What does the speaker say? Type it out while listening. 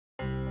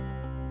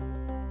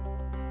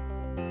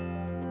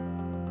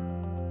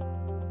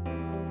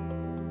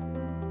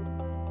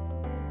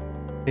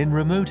In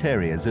remote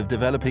areas of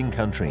developing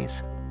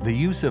countries, the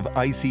use of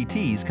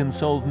ICTs can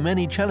solve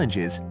many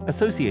challenges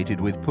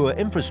associated with poor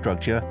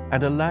infrastructure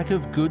and a lack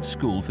of good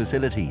school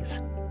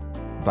facilities.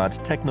 But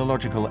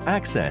technological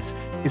access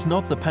is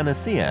not the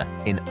panacea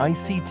in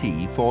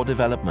ICT for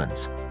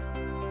development.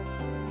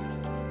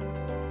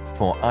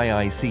 For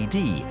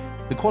IICD,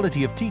 the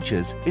quality of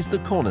teachers is the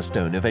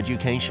cornerstone of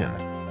education.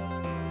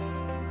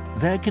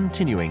 Their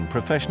continuing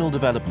professional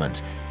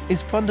development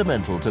is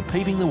fundamental to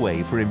paving the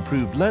way for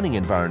improved learning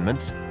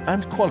environments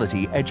and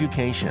quality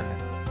education.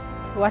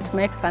 What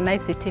makes an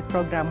ICT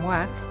program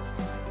work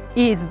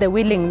is the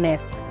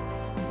willingness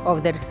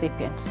of the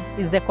recipient,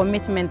 is the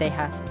commitment they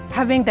have.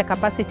 Having the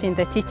capacity in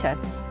the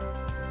teachers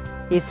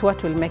is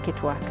what will make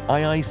it work.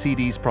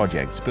 IICD's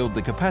projects build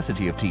the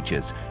capacity of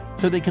teachers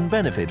so they can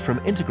benefit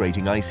from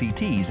integrating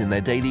ICTs in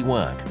their daily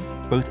work,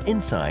 both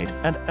inside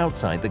and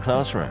outside the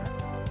classroom.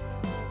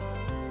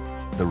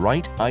 The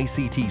right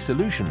ICT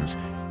solutions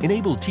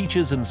enable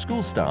teachers and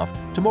school staff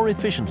to more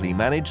efficiently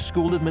manage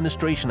school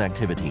administration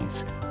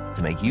activities,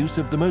 to make use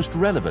of the most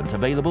relevant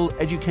available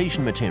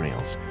education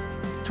materials,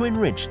 to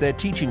enrich their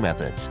teaching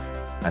methods,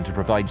 and to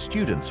provide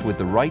students with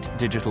the right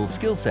digital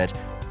skill set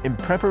in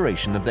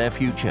preparation of their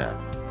future.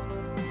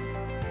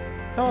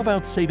 How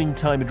about saving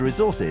time and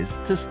resources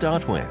to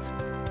start with?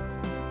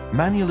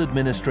 Manual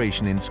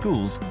administration in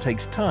schools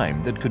takes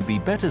time that could be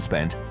better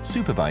spent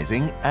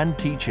supervising and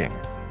teaching.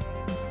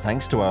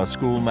 Thanks to our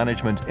school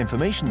management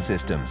information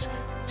systems,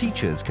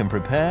 teachers can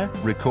prepare,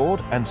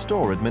 record and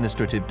store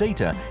administrative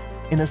data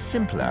in a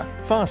simpler,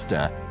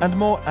 faster and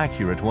more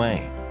accurate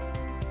way.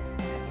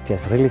 It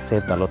has really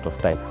saved a lot of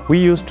time. We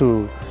used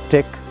to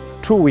take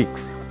 2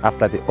 weeks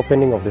after the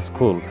opening of the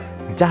school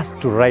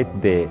just to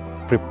write the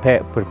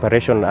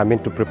preparation,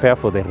 to prepare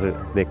for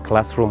the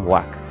classroom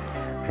work,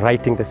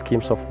 writing the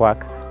schemes of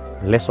work,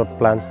 lesson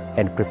plans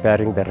and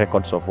preparing the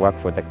records of work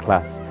for the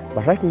class.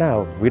 But right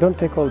now, we don't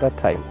take all that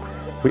time.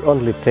 We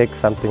only take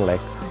something like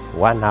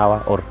 1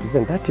 hour or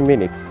even 30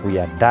 minutes. We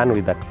are done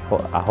with a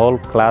whole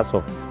class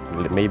of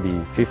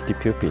maybe 50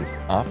 pupils.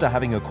 After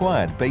having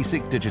acquired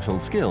basic digital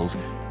skills,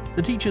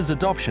 the teacher's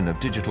adoption of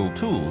digital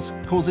tools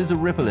causes a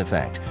ripple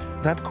effect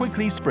that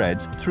quickly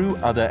spreads through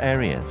other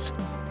areas.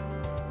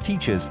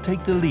 Teachers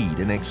take the lead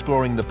in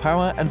exploring the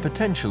power and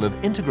potential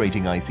of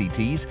integrating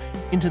ICTs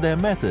into their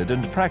method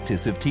and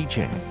practice of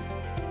teaching.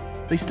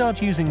 They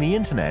start using the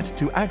internet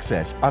to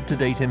access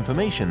up-to-date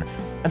information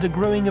and a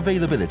growing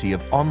availability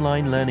of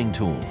online learning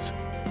tools.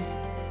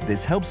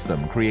 This helps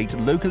them create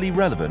locally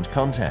relevant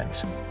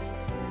content.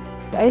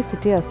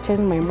 ICT has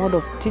changed my mode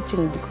of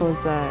teaching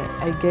because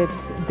I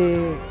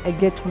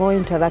get more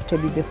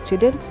interacted with the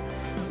students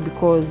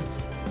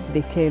because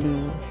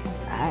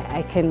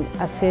I can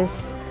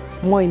access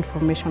more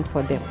information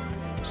for them.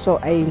 So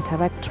I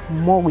interact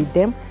more with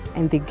them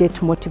and they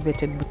get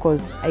motivated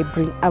because I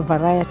bring a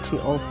variety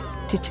of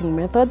teaching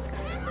methods.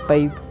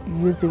 By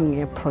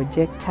using a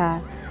projector,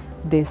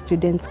 the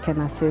students can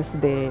access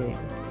the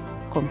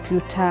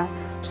computer,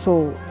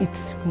 so it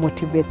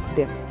motivates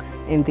them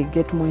and they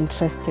get more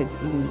interested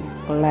in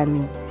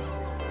learning.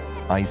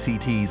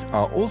 ICTs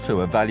are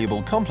also a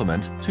valuable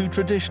complement to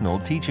traditional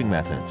teaching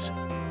methods.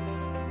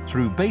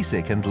 Through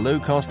basic and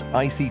low-cost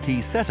ICT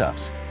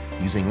setups,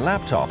 using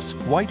laptops,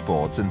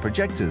 whiteboards and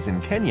projectors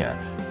in Kenya,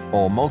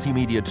 or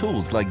multimedia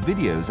tools like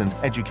videos and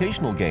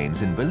educational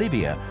games in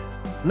Bolivia,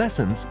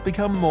 lessons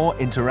become more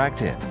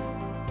interactive.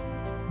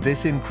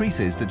 This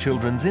increases the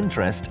children's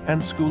interest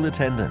and school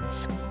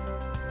attendance.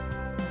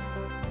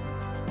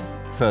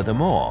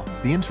 Furthermore,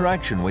 the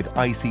interaction with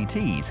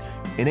ICTs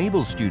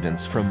enables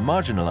students from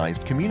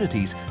marginalized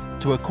communities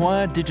to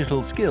acquire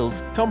digital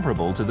skills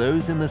comparable to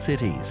those in the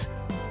cities,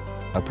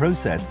 a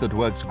process that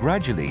works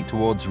gradually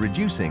towards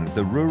reducing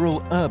the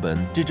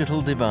rural-urban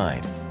digital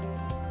divide.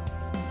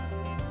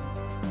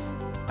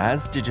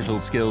 As digital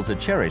skills are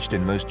cherished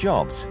in most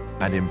jobs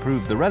and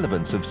improve the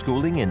relevance of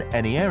schooling in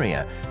any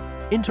area,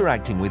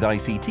 interacting with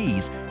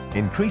ICTs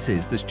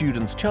increases the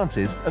students'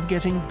 chances of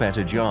getting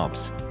better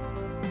jobs.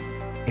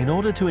 In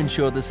order to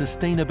ensure the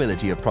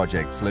sustainability of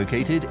projects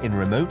located in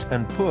remote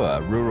and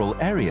poor rural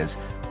areas,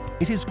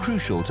 it is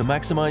crucial to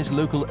maximize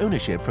local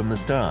ownership from the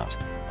start.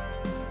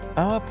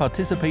 Our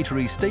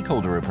participatory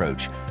stakeholder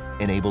approach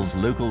enables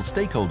local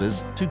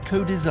stakeholders to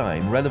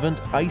co-design relevant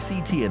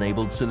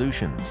ICT-enabled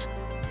solutions.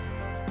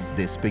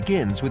 This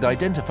begins with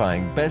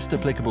identifying best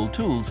applicable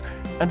tools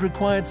and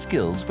required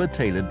skills for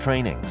tailored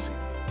trainings.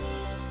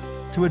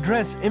 To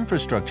address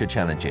infrastructure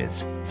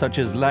challenges, such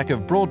as lack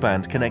of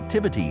broadband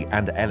connectivity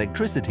and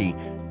electricity,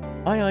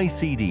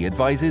 IICD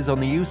advises on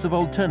the use of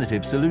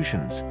alternative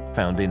solutions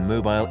found in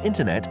mobile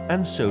internet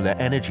and solar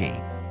energy.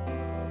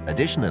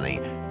 Additionally,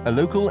 a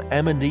local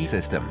M&E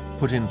system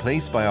put in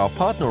place by our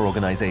partner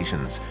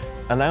organizations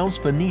allows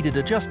for needed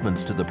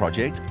adjustments to the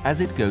project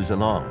as it goes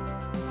along.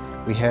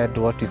 We had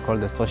what we call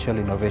the social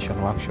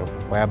innovation workshop,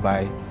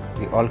 whereby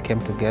we all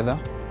came together,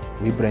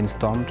 we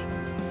brainstormed,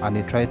 and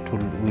we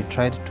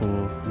tried to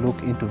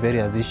look into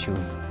various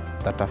issues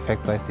that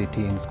affects ICT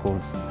in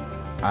schools.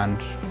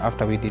 And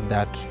after we did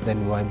that,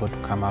 then we were able to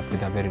come up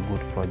with a very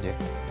good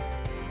project.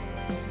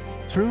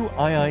 Through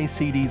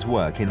IICD's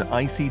work in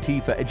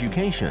ICT for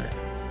education,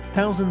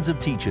 thousands of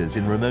teachers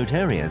in remote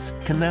areas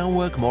can now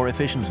work more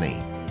efficiently,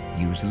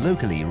 use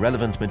locally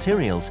relevant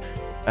materials,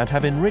 and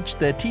have enriched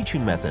their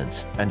teaching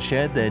methods and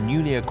shared their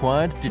newly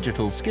acquired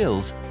digital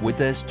skills with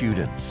their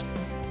students.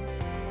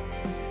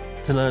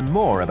 To learn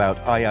more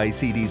about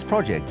IICD's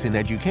projects in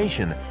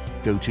education,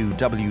 go to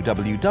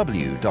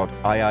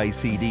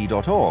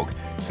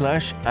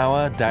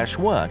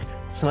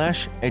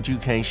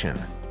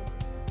www.iicd.org/our-work/education.